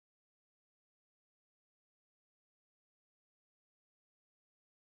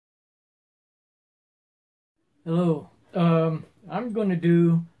Hello. I'm going to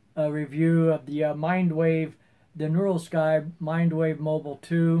do a review of the Mindwave, the NeuroSky Mindwave Mobile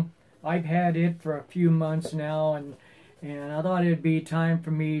 2. I've had it for a few months now, and I thought it'd be time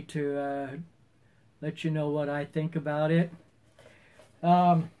for me to let you know what I think about it.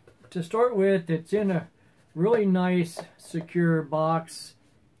 To start with, it's in a really nice, secure box.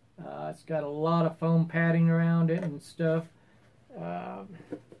 It's got a lot of foam padding around it and stuff.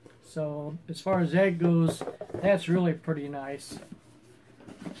 So as far as that goes, that's really pretty nice.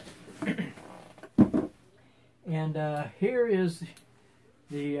 And here is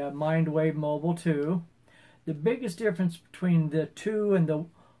the Mindwave Mobile 2. The biggest difference between the 2 and the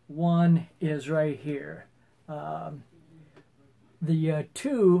 1 is right here. The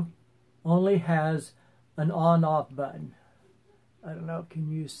 2 only has an on-off button. I don't know,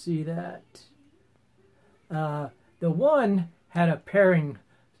 can you see that? The 1 had a pairing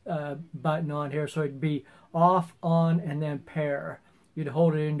button on here, so it'd be off, on, and then pair. You'd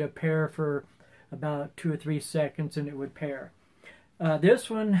hold it into pair for about 2 or 3 seconds and it would pair. This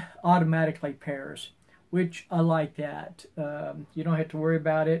one automatically pairs, which I like that. You don't have to worry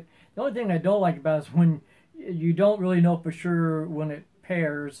about it. The only thing I don't like about it is when you don't really know for sure when it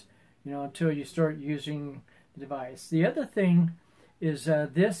pairs, until you start using the device. The other thing is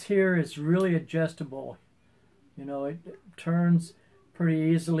this here is really adjustable. It turns pretty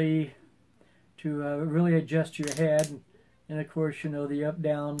easily to really adjust your head, and of course the up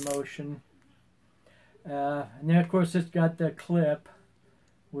down motion, and then of course it's got the clip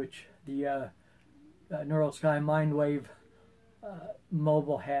which the NeuroSky Mindwave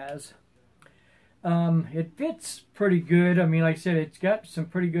Mobile has. It fits pretty good. I mean, like I said, it's got some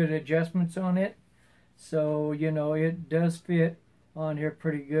pretty good adjustments on it, so it does fit on here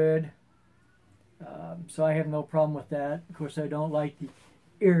pretty good. So I have no problem with that. Of course, I don't like the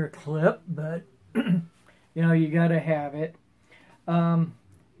ear clip, but you gotta have it.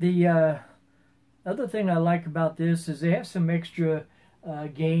 The other thing I like about this is they have some extra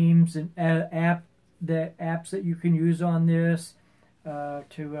games and apps that you can use on this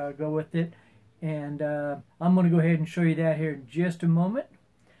to go with it, and I'm going to go ahead and show you that here in just a moment.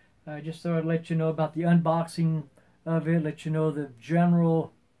 Just thought I'd let you know about the unboxing of it, let you know the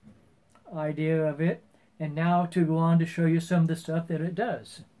general idea of it, and now to go on to show you some of the stuff that it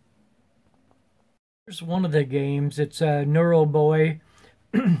does. Here's one of the games. It's Neuro Boy.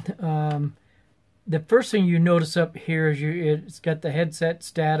 The first thing you notice up here is it's got the headset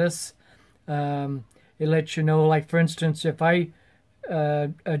status. It lets you know, like for instance, if I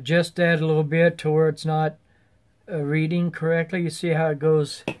adjust that a little bit to where it's not reading correctly, you see how it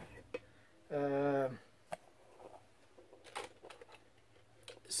goes.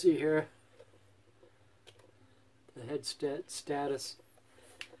 See here, the headset status.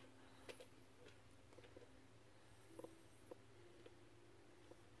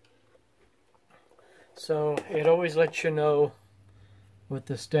 So it always lets you know what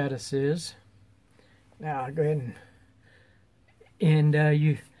the status is. Now go ahead and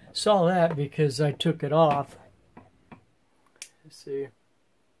you saw that because I took it off. Let's see.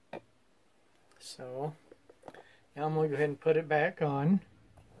 So now I'm going to go ahead and put it back on.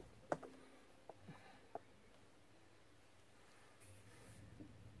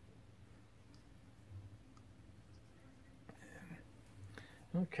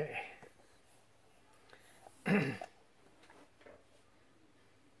 Okay.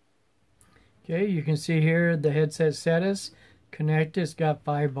 Okay, you can see here the headset status connected. It's got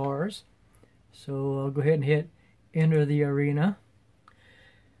 5 bars. So I'll go ahead and hit enter the arena.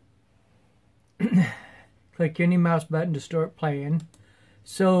 Click any mouse button to start playing.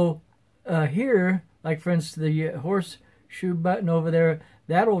 So here, like for instance the horseshoe button over there,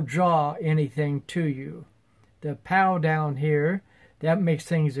 that'll draw anything to you. The POW down here, that makes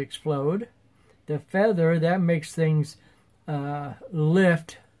things explode. The feather, that makes things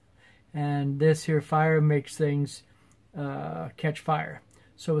lift. And this here fire makes things catch fire.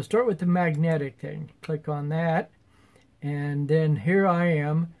 So we'll start with the magnetic thing. Click on that. And then here I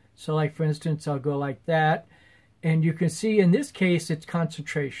am. So like for instance, I'll go like that. And you can see in this case, it's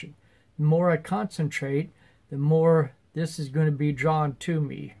concentration. The more I concentrate, the more this is going to be drawn to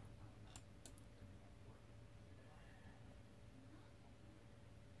me.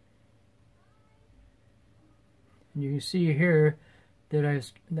 And you can see here that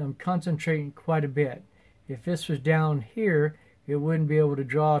I'm concentrating quite a bit. If this was down here, it wouldn't be able to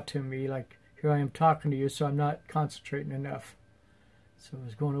draw to me. Like here I am talking to you, so I'm not concentrating enough. So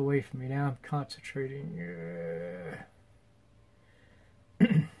it's going away from me. Now I'm concentrating.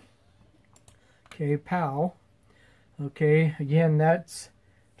 Okay, POW. Okay, again, that's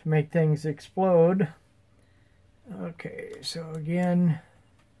to make things explode. Okay, so again,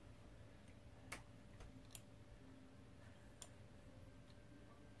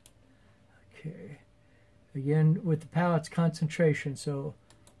 okay, again with the palate's concentration, so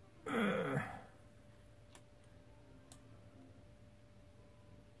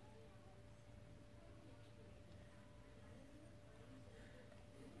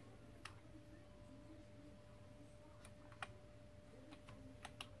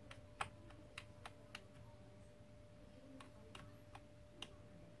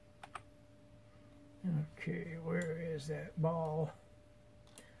okay, where is that ball?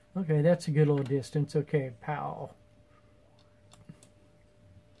 Okay, that's a good little distance. Okay, pow.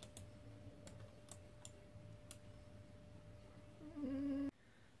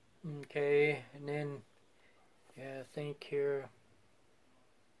 Okay, and then, yeah, think here.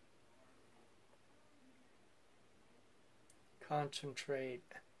 Concentrate.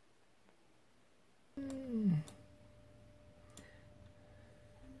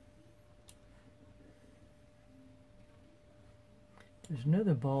 There's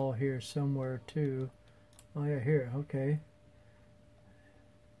another ball here somewhere too. Oh yeah, here, okay.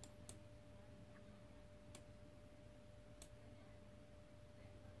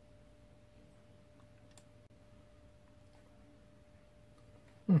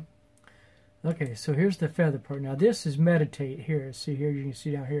 Okay, so here's the feather part. Now this is meditate here. See here, you can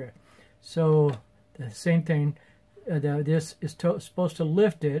see down here. So the same thing, this is supposed to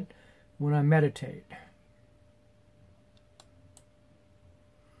lift it when I meditate.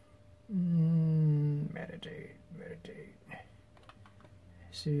 Meditate.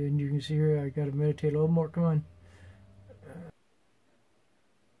 See, and you can see here, I got to meditate a little more. Come on.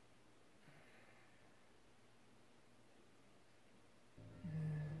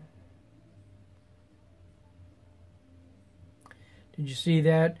 Did you see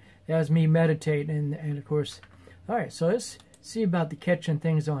that? That was me meditating, and of course, all right. So let's see about the catching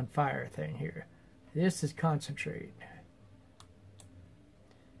things on fire thing here. This is concentrate.